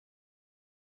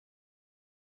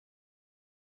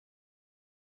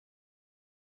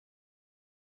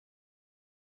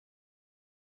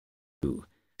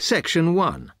Section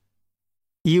 1.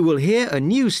 You will hear a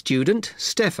new student,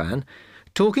 Stefan,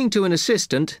 talking to an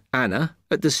assistant, Anna,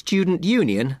 at the student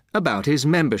union about his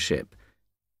membership.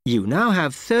 You now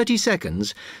have 30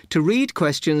 seconds to read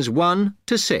questions 1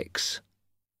 to 6.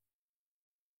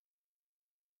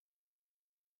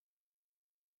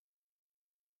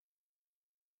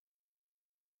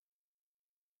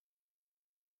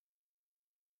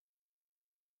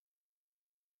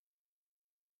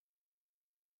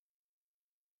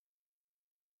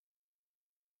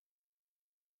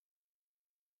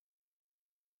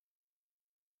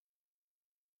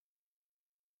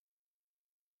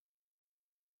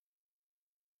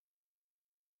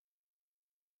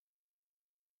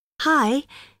 Hi,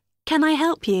 can I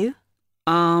help you?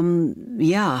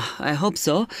 Yeah, I hope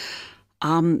so.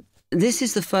 This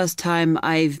is the first time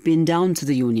I've been down to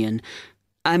the union.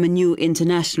 I'm a new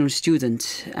international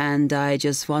student, and I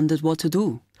just wondered what to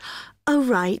do. Oh,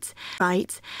 right.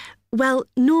 Well,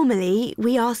 normally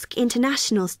we ask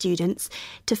international students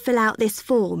to fill out this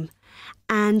form,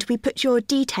 and we put your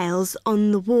details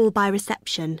on the wall by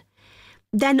reception.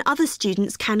 Then other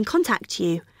students can contact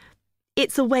you.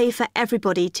 It's a way for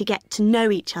everybody to get to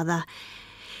know each other.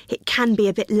 It can be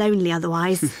a bit lonely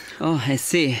otherwise. Oh, I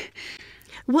see.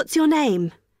 What's your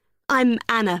name? I'm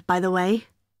Anna, by the way.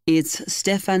 It's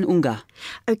Stefan Unger.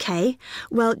 OK,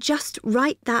 well, just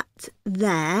write that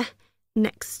there,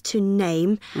 next to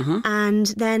name, and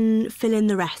then fill in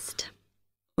the rest.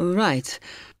 Right.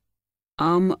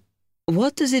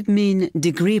 What does it mean,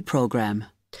 degree program?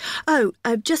 Oh,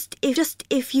 just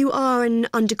if you are an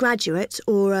undergraduate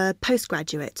or a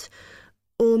postgraduate.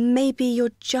 Or maybe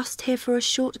you're just here for a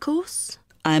short course?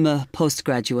 I'm a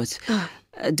postgraduate.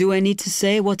 Do I need to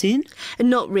say what in?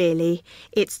 Not really.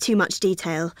 It's too much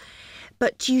detail.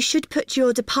 But you should put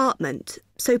your department,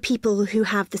 so people who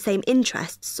have the same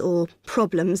interests or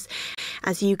problems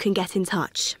as you can get in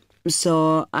touch.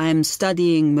 So I'm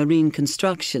studying marine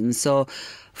construction, so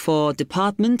for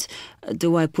department,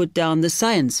 do I put down the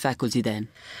science faculty then?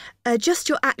 Just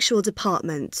your actual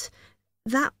department.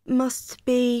 That must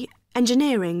be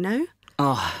engineering, no?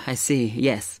 Oh, I see,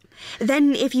 yes.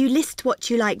 Then if you list what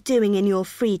you like doing in your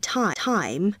free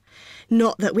time,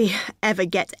 not that we ever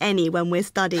get any when we're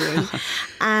studying,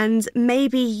 and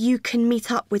maybe you can meet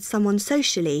up with someone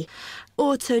socially,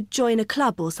 or to join a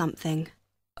club or something.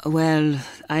 Well,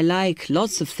 I like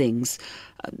lots of things.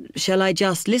 Shall I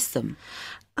just list them?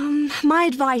 My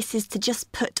advice is to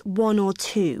just put 1 or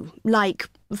 2, like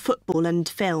football and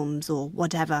films or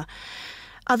whatever.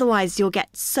 Otherwise, you'll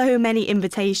get so many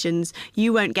invitations,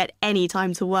 you won't get any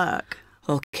time to work.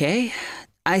 OK.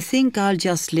 I think I'll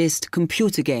just list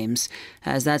computer games,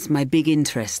 as that's my big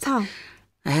interest. Oh.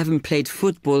 I haven't played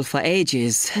football for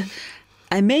ages.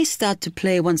 I may start to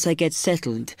play once I get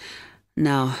settled.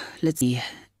 Now, let's see.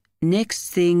 Next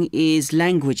thing is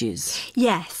languages.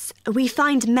 Yes, we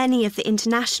find many of the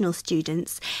international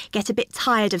students get a bit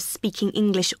tired of speaking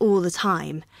English all the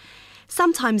time.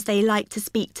 Sometimes they like to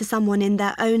speak to someone in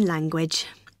their own language.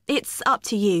 It's up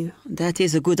to you. That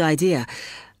is a good idea.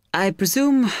 I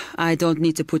presume I don't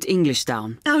need to put English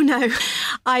down. Oh, no.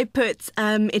 I put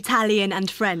Italian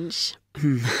and French.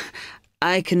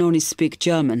 I can only speak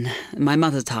German, my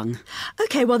mother tongue.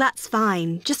 OK, well, that's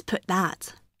fine. Just put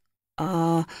that.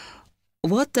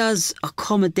 What does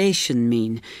accommodation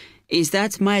mean? Is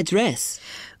that my address?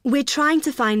 We're trying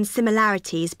to find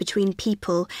similarities between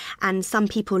people, and some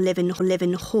people live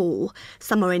in hall,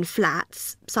 some are in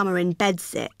flats, some are in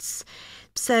bedsits.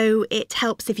 So it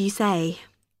helps if you say.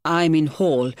 I'm in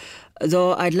hall,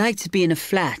 though I'd like to be in a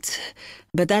flat,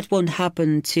 but that won't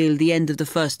happen till the end of the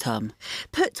first term.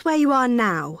 Put where you are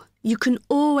now. You can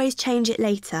always change it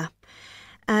later.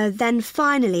 Then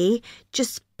finally,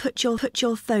 just put your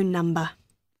phone number.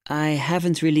 I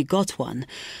haven't really got one.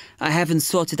 I haven't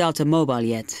sorted out a mobile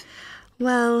yet.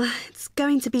 Well, it's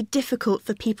going to be difficult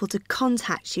for people to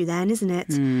contact you then, isn't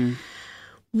it?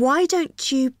 Why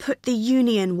don't you put the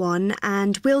union one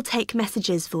and we'll take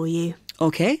messages for you?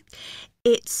 OK.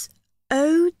 It's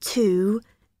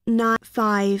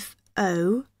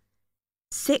 02950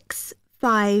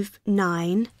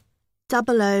 659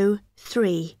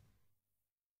 003.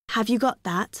 Have you got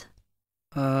that?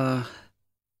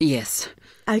 Yes.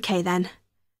 OK then.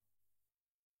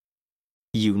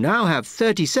 You now have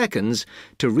 30 seconds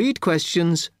to read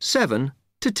questions 7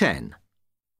 to 10.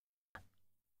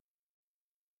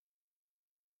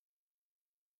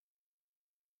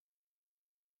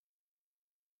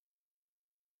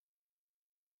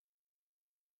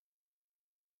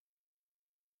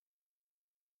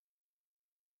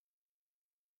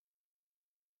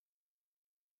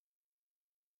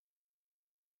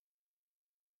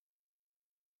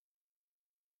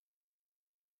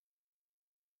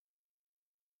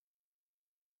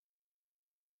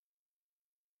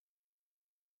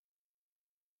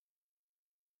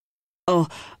 Oh,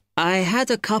 I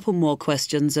had a couple more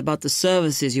questions about the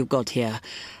services you've got here.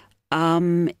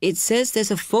 It says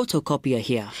there's a photocopier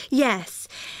here. Yes,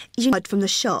 you get from the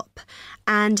shop,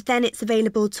 and then it's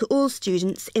available to all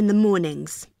students in the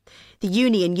mornings. The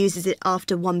union uses it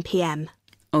after 1 p.m.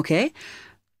 Okay.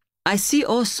 I see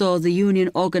also the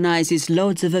union organises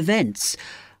loads of events.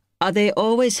 Are they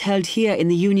always held here in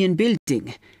the union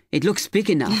building? It looks big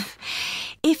enough.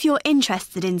 If you're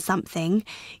interested in something,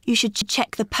 you should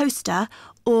check the poster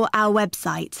or our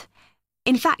website.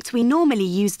 In fact, we normally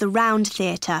use the Round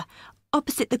Theatre,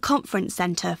 opposite the conference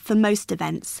centre for most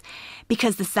events,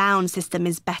 because the sound system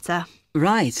is better.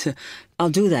 Right, I'll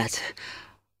do that.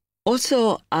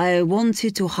 Also, I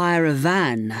wanted to hire a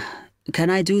van.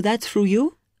 Can I do that through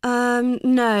you?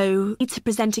 No. You need to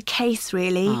present a case,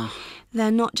 really. They're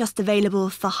not just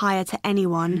available for hire to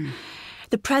anyone.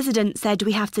 The president said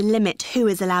we have to limit who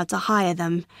is allowed to hire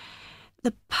them.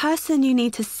 The person you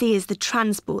need to see is the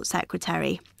transport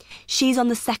secretary. She's on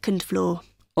the 2nd floor.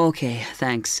 Okay,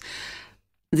 thanks.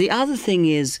 The other thing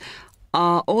is,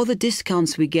 are all the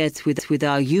discounts we get with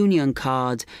our union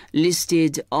card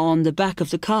listed on the back of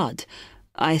the card?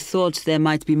 I thought there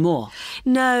might be more.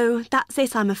 No, that's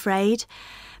it, I'm afraid.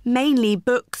 Mainly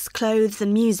books, clothes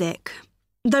and music.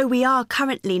 Though we are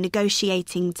currently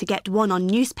negotiating to get one on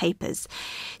newspapers,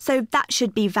 so that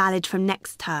should be valid from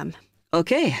next term.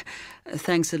 Okay,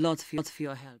 thanks a lot for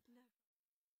your help.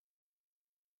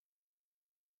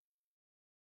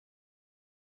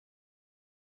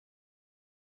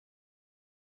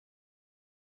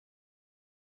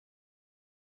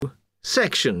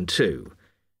 Section 2.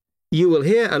 You will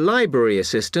hear a library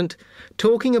assistant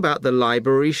talking about the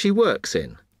library she works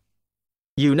in.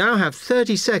 You now have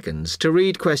 30 seconds to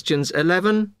read questions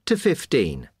 11 to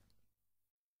 15.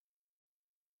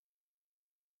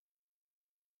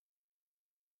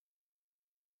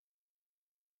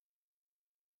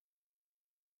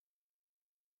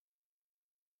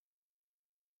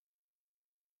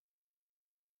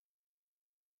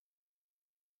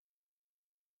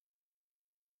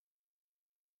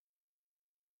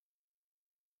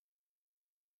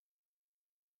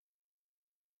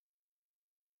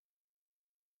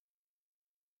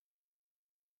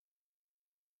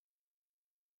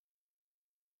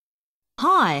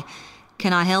 Hi,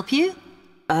 can I help you?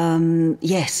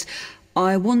 Yes.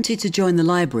 I wanted to join the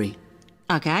library.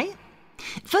 Okay.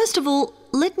 First of all,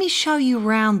 let me show you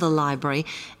around the library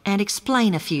and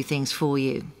explain a few things for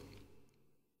you.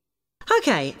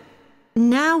 Okay,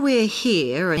 now we're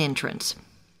here at the entrance.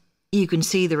 You can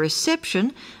see the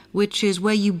reception, which is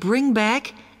where you bring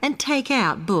back and take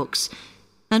out books.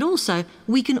 And also,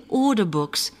 we can order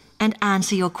books and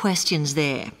answer your questions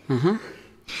there.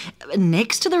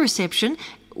 Next to the reception,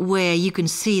 where you can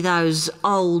see those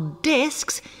old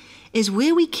desks, is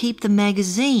where we keep the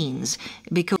magazines,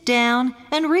 because down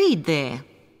and read there.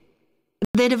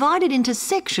 They're divided into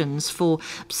sections for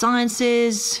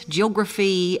sciences,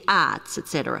 geography, arts,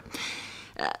 etc.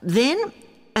 Then,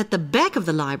 at the back of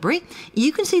the library,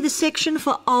 you can see the section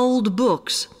for old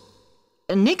books.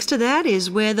 Next to that is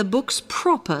where the books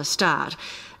proper start.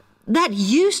 That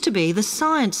used to be the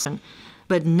science section,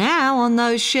 but now on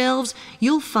those shelves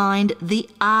you'll find the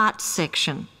art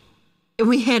section.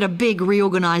 We had a big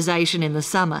reorganisation in the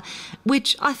summer,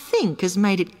 which I think has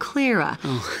made it clearer.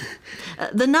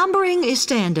 The numbering is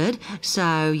standard,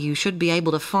 so you should be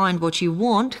able to find what you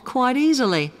want quite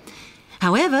easily.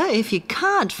 However, if you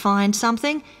can't find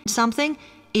something,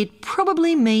 it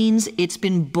probably means it's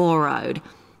been borrowed.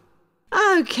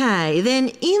 Okay, then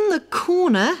in the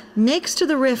corner next to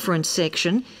the reference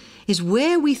section is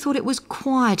where we thought it was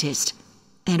quietest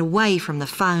and away from the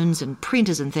phones and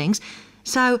printers and things,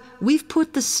 so we've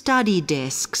put the study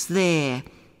desks there.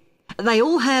 They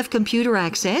all have computer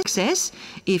access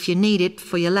if you need it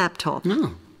for your laptop.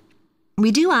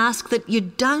 We do ask that you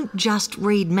don't just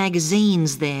read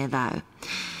magazines there, though.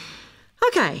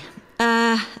 Okay,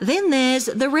 then there's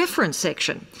the reference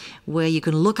section, where you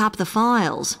can look up the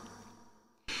files.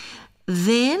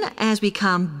 Then, as we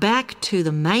come back to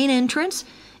the main entrance,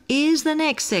 is the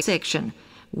next section,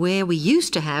 where we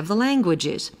used to have the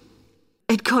languages.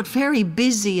 It got very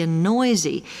busy and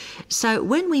noisy, so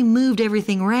when we moved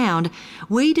everything round,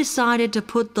 we decided to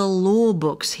put the law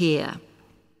books here.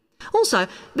 Also,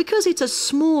 because it's a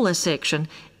smaller section,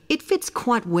 it fits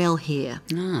quite well here.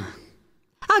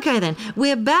 Okay then,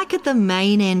 we're back at the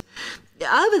main end.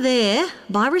 Over there,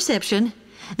 by reception,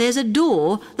 there's a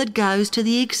door that goes to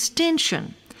the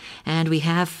extension. And we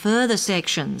have further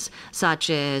sections, such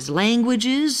as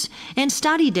languages and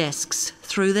study desks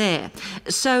through there.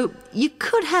 So you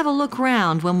could have a look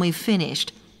round when we've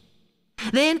finished.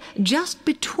 Then, just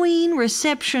between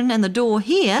reception and the door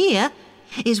here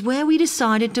is where we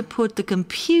decided to put the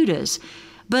computers.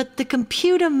 But the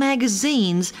computer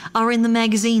magazines are in the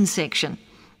magazine section,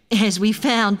 as we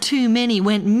found too many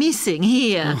went missing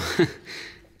here.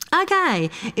 Okay,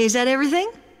 is that everything?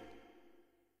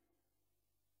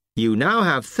 You now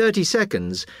have 30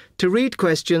 seconds to read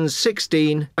questions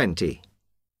 16 and 20.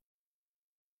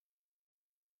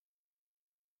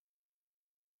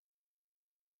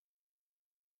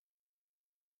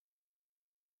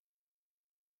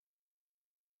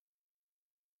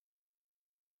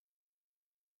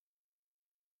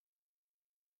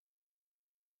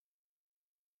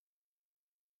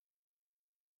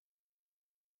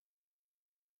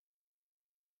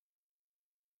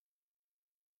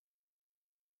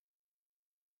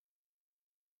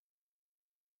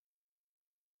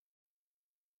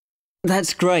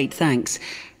 That's great, thanks.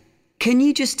 Can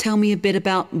you just tell me a bit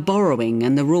about borrowing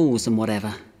and the rules and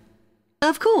whatever?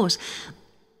 Of course.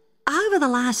 Over the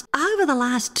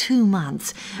last 2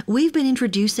 months, we've been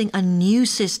introducing a new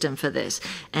system for this,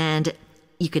 and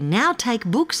you can now take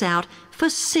books out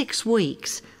for 6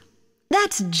 weeks.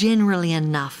 That's generally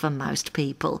enough for most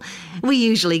people. We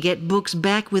usually get books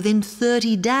back within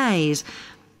 30 days.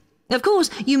 Of course,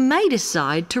 you may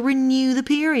decide to renew the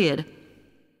period.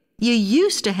 You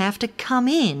used to have to come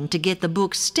in to get the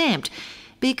book stamped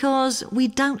because we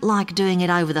don't like doing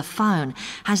it over the phone,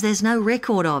 as there's no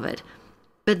record of it.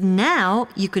 But now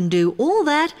you can do all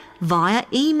that via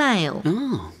email.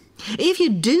 Oh. If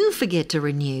you do forget to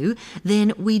renew,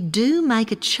 then we do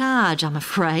make a charge, I'm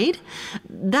afraid.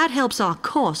 That helps our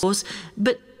costs,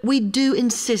 but we do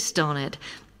insist on it.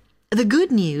 The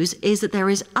good news is that there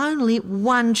is only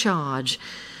one charge.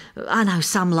 I know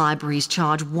some libraries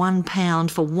charge £1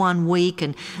 for 1 week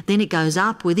and then it goes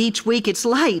up with each week it's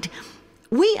late.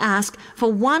 We ask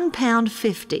for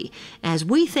 £1.50 as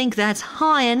we think that's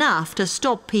high enough to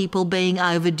stop people being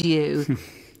overdue.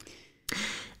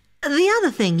 The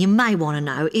other thing you may want to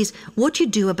know is what you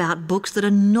do about books that are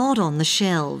not on the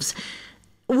shelves.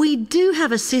 We do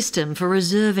have a system for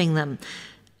reserving them.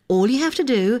 All you have to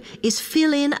do is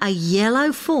fill in a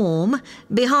yellow form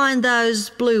behind those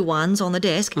blue ones on the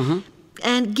desk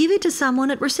and give it to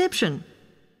someone at reception.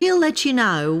 He'll let you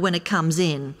know when it comes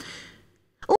in.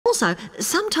 Also,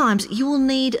 sometimes you will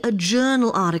need a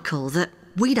journal article that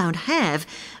we don't have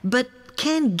but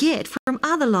can get from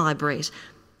other libraries.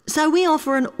 So we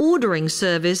offer an ordering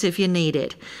service if you need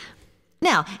it.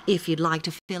 Now, if you'd like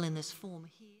to fill in this form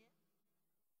here.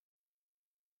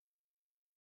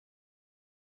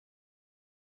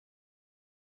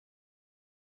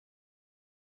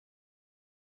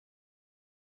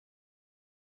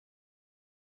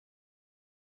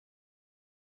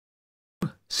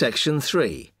 Section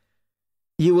 3.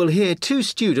 You will hear 2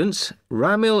 students,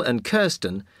 Ramil and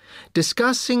Kirsten,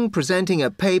 discussing presenting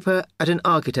a paper at an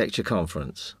architecture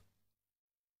conference.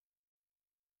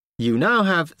 You now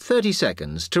have 30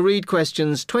 seconds to read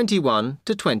questions 21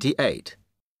 to 28.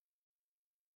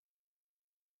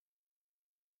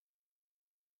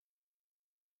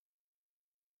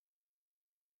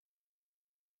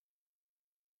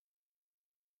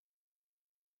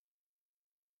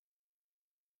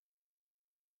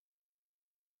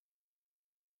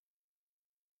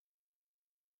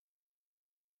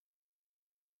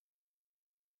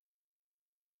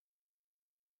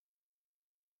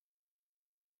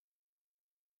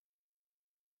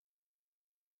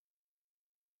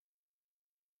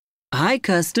 Hi,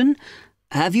 Kirsten.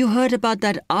 Have you heard about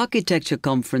that architecture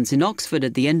conference in Oxford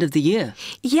at the end of the year?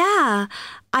 Yeah,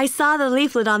 I saw the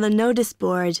leaflet on the notice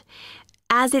board.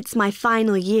 As it's my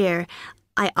final year,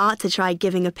 I ought to try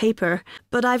giving a paper,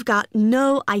 but I've got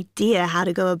no idea how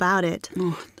to go about it.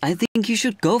 Oh, I think you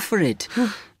should go for it.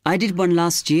 I did one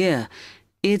last year.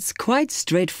 It's quite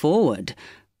straightforward.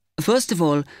 First of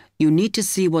all, you need to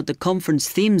see what the conference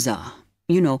themes are.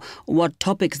 You know, what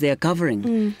topics they're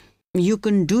covering. You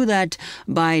can do that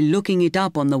by looking it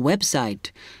up on the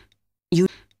website.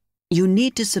 You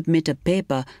need to submit a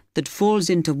paper that falls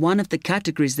into one of the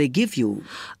categories they give you.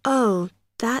 Oh,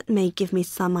 that may give me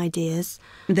some ideas.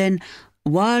 Then,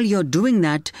 while you're doing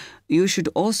that, you should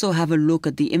also have a look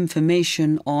at the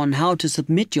information on how to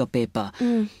submit your paper.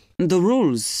 The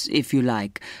rules, if you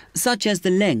like, such as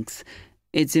the length.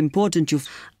 It's important you...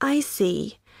 I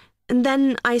see. And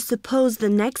then I suppose the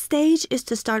next stage is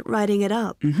to start writing it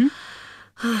up.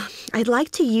 I'd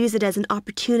like to use it as an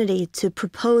opportunity to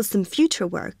propose some future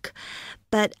work,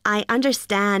 but I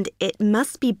understand it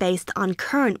must be based on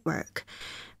current work.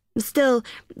 Still,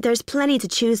 there's plenty to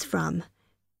choose from.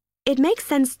 It makes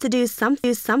sense to do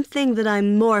something that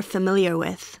I'm more familiar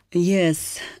with.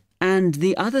 Yes, And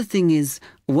the other thing is,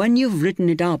 when you've written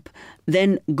it up,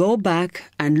 then go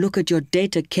back and look at your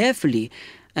data carefully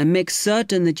and make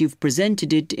certain that you've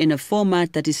presented it in a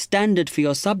format that is standard for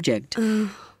your subject.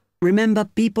 Remember,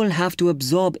 people have to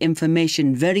absorb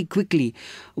information very quickly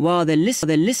while they're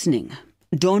listening.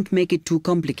 Don't make it too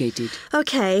complicated.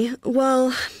 Okay,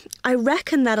 well, I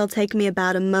reckon that'll take me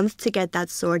about a month to get that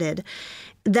sorted.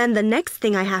 Then the next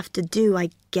thing I have to do, I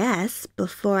guess,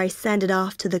 before I send it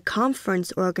off to the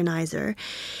conference organizer,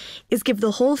 is give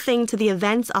the whole thing to the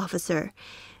events officer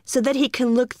so that he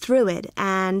can look through it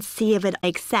and see if it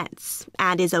makes sense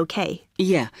and is okay.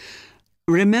 Yeah.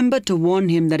 Remember to warn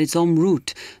him that it's en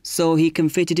route so he can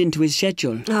fit it into his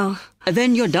schedule. Oh.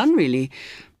 Then you're done, really.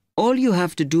 All you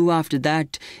have to do after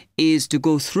that is to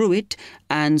go through it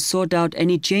and sort out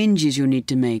any changes you need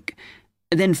to make.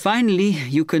 Then finally,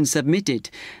 you can submit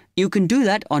it. You can do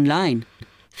that online.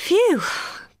 Phew,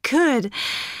 good.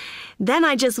 Then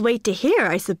I just wait to hear,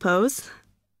 I suppose.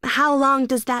 How long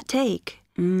does that take?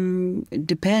 It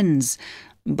depends,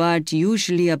 but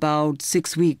usually about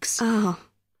 6 weeks. Oh.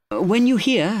 When you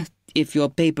hear if your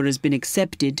paper has been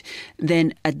accepted,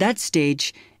 then at that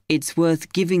stage, it's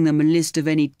worth giving them a list of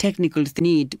any technical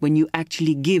need when you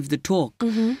actually give the talk.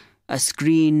 Mm-hmm. A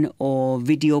screen or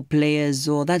video players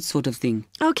or that sort of thing.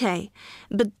 Okay,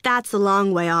 but that's a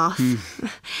long way off.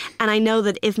 And I know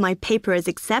that if my paper is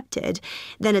accepted,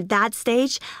 then at that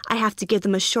stage, I have to give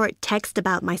them a short text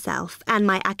about myself and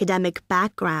my academic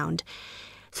background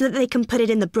so that they can put it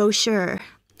in the brochure.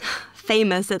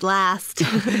 Famous at last.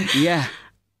 Yeah.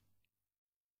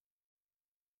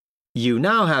 You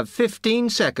now have 15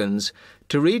 seconds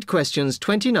to read questions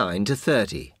 29 to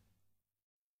 30.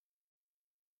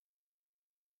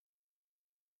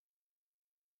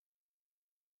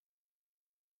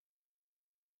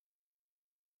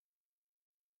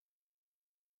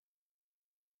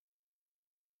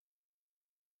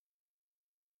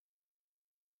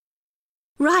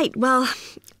 Right, well,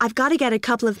 I've got to get a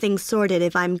couple of things sorted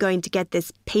if I'm going to get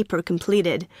this paper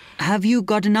completed. Have you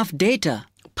got enough data?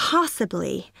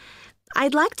 Possibly.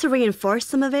 I'd like to reinforce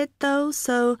some of it, though,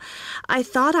 so I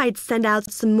thought I'd send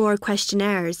out some more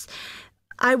questionnaires.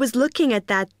 I was looking at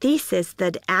that thesis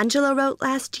that Angela wrote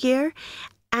last year,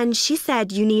 and she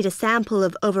said you need a sample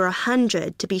of over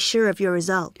 100 to be sure of your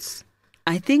results.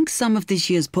 I think some of this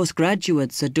year's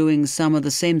postgraduates are doing some of the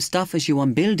same stuff as you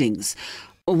on buildings.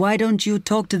 Why don't you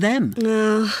talk to them?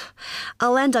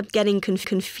 I'll end up getting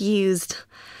confused.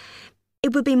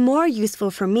 It would be more useful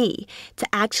for me to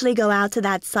actually go out to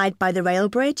that site by the rail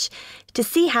bridge to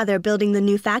see how they're building the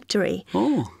new factory.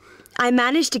 Oh. I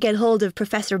managed to get hold of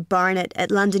Professor Barnett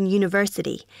at London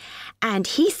University, and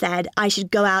he said I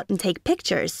should go out and take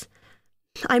pictures.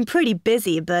 I'm pretty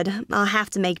busy, but I'll have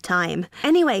to make time.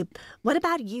 Anyway, what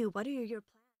about you? What are your plans?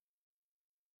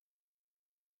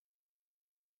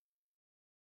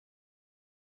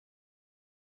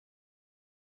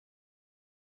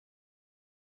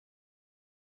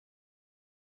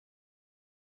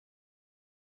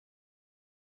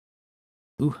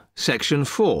 Section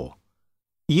 4.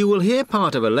 You will hear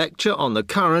part of a lecture on the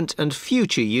current and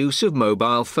future use of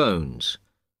mobile phones.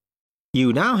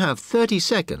 You now have 30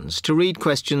 seconds to read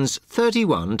questions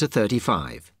 31 to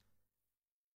 35.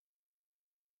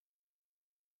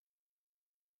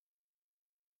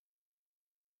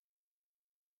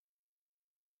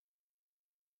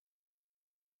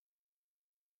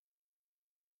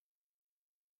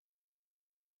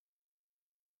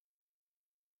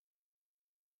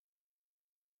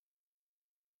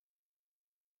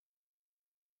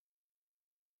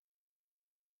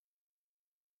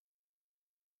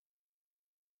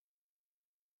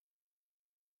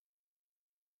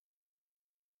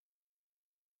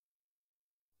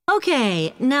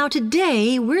 Okay, now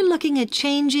today we're looking at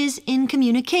changes in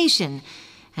communication,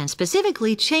 and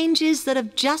specifically changes that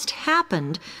have just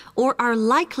happened or are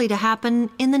likely to happen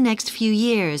in the next few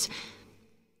years.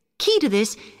 Key to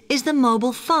this is the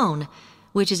mobile phone,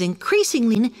 which is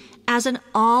increasingly as an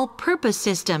all-purpose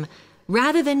system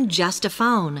rather than just a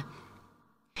phone.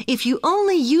 If you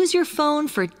only use your phone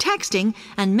for texting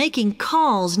and making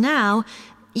calls now,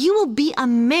 you will be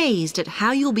amazed at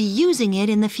how you'll be using it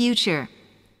in the future.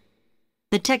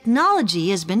 The technology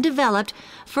has been developed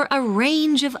for a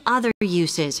range of other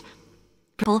uses.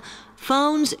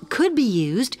 Phones could be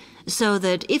used so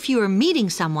that if you are meeting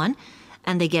someone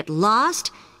and they get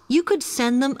lost, you could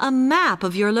send them a map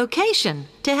of your location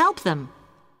to help them.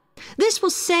 This will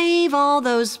save all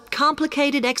those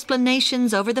complicated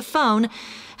explanations over the phone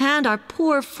and our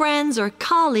poor friends or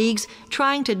colleagues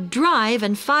trying to drive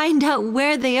and find out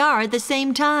where they are at the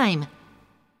same time.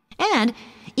 And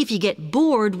if you get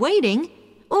bored waiting,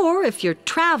 Or if you're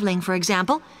traveling, for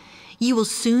example, you will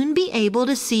soon be able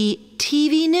to see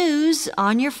TV news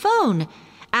on your phone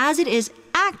as it is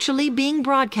actually being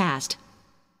broadcast.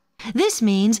 This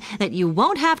means that you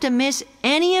won't have to miss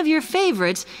any of your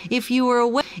favorites if you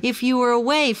were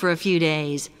away for a few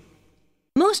days.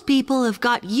 Most people have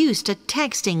got used to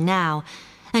texting now,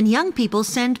 and young people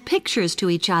send pictures to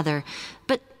each other.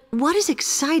 But what is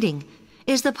exciting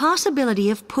is the possibility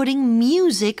of putting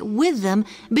music with them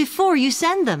before you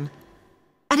send them.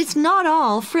 And it's not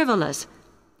all frivolous.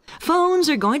 Phones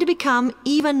are going to become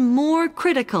even more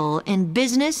critical in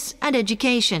business and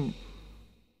education.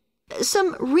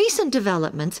 Some recent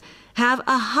developments have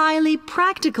a highly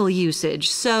practical usage.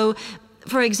 So,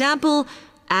 for example,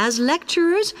 as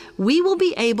lecturers, we will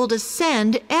be able to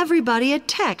send everybody a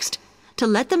text to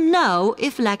let them know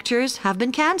if lectures have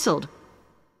been cancelled.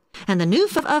 And the new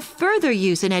of further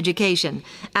use in education,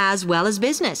 as well as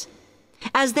business,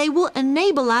 as they will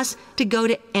enable us to go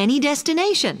to any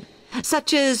destination,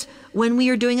 such as when we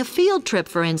are doing a field trip,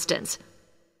 for instance,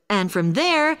 and from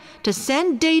there to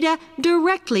send data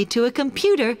directly to a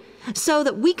computer so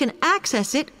that we can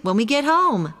access it when we get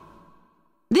home.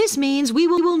 This means we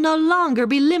will no longer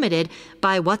be limited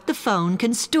by what the phone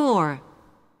can store.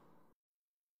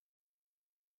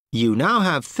 You now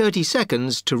have 30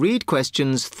 seconds to read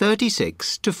questions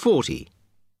 36 to 40.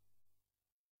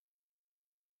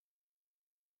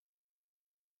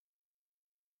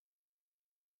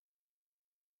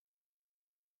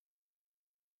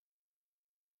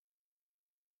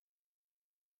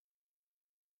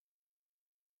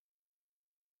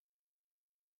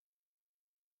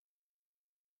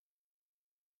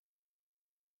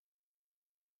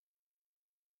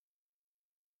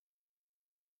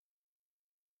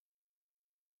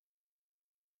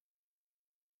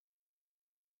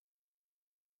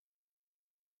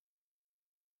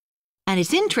 And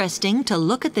it's interesting to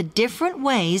look at the different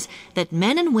ways that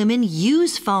men and women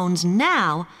use phones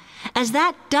now, as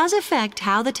that does affect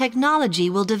how the technology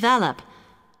will develop.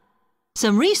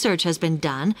 Some research has been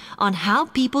done on how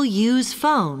people use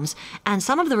phones, and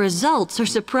some of the results are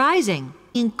surprising.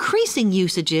 Increasing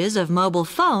usages of mobile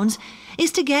phones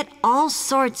is to get all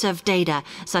sorts of data,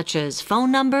 such as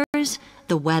phone numbers,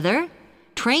 the weather,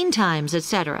 train times,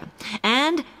 etc.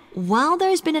 And while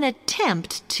there's been an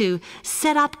attempt to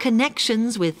set up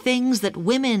connections with things that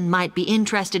women might be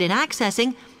interested in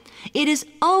accessing, it is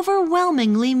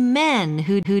overwhelmingly men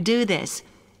who do this.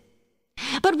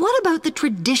 But what about the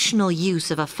traditional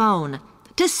use of a phone?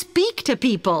 To speak to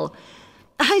people?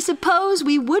 I suppose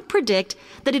we would predict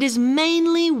that it is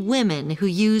mainly women who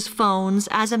use phones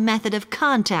as a method of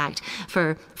contact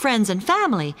for friends and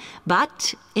family,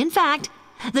 but, in fact,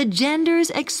 the genders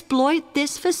exploit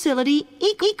this facility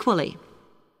equally.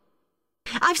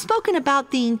 I've spoken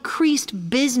about the increased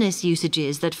business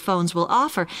usages that phones will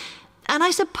offer, and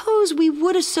I suppose we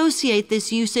would associate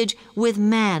this usage with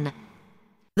men.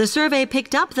 The survey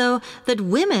picked up, though, that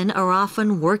women are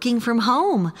often working from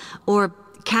home or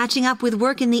catching up with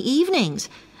work in the evenings,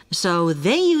 so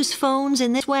they use phones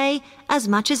in this way as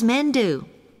much as men do.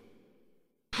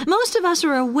 Most of us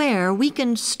are aware we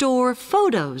can store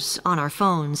photos on our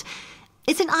phones.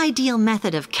 It's an ideal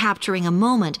method of capturing a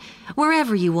moment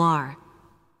wherever you are.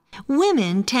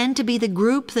 Women tend to be the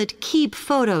group that keep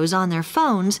photos on their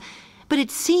phones, but it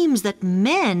seems that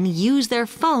men use their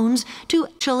phones to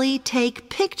actually take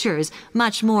pictures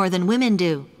much more than women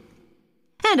do.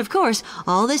 And of course,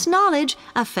 all this knowledge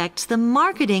affects the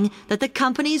marketing that the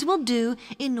companies will do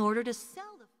in order to sell.